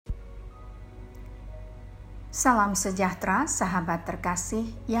Salam sejahtera sahabat terkasih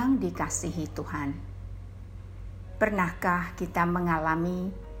yang dikasihi Tuhan. Pernahkah kita mengalami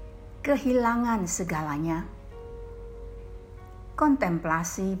kehilangan segalanya?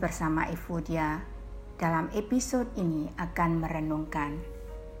 Kontemplasi bersama Evodia dalam episode ini akan merenungkan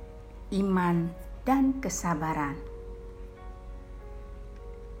iman dan kesabaran.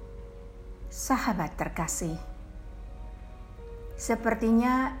 Sahabat terkasih,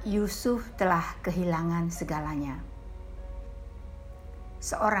 sepertinya Yusuf telah kehilangan segalanya.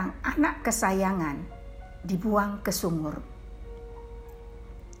 Seorang anak kesayangan dibuang ke sumur.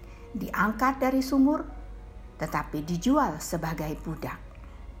 Diangkat dari sumur, tetapi dijual sebagai budak.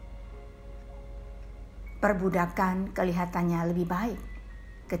 Perbudakan kelihatannya lebih baik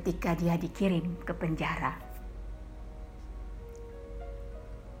ketika dia dikirim ke penjara.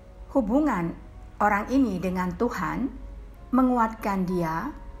 Hubungan orang ini dengan Tuhan menguatkan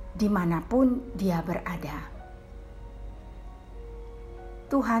dia dimanapun dia berada.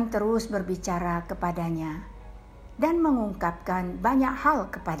 Tuhan terus berbicara kepadanya dan mengungkapkan banyak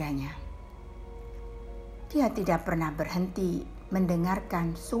hal kepadanya. Dia tidak pernah berhenti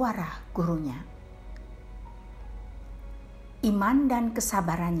mendengarkan suara gurunya. Iman dan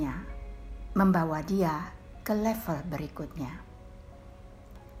kesabarannya membawa dia ke level berikutnya.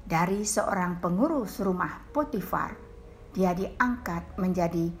 Dari seorang pengurus rumah Potifar, dia diangkat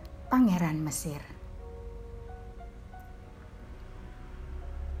menjadi pangeran Mesir.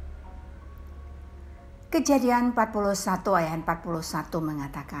 Kejadian 41 ayat 41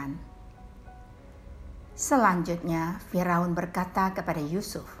 mengatakan, selanjutnya Firaun berkata kepada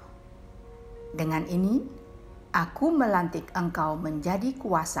Yusuf, dengan ini aku melantik engkau menjadi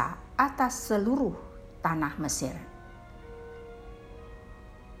kuasa atas seluruh tanah Mesir.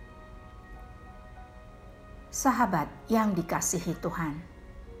 Sahabat yang dikasihi Tuhan,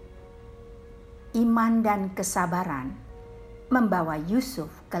 iman dan kesabaran membawa Yusuf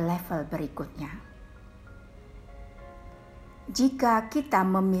ke level berikutnya. Jika kita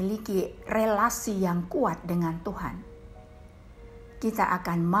memiliki relasi yang kuat dengan Tuhan, kita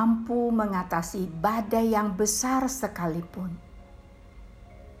akan mampu mengatasi badai yang besar sekalipun.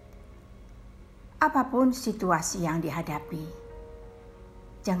 Apapun situasi yang dihadapi,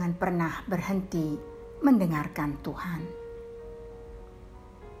 jangan pernah berhenti mendengarkan Tuhan.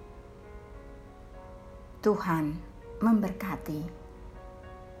 Tuhan memberkati.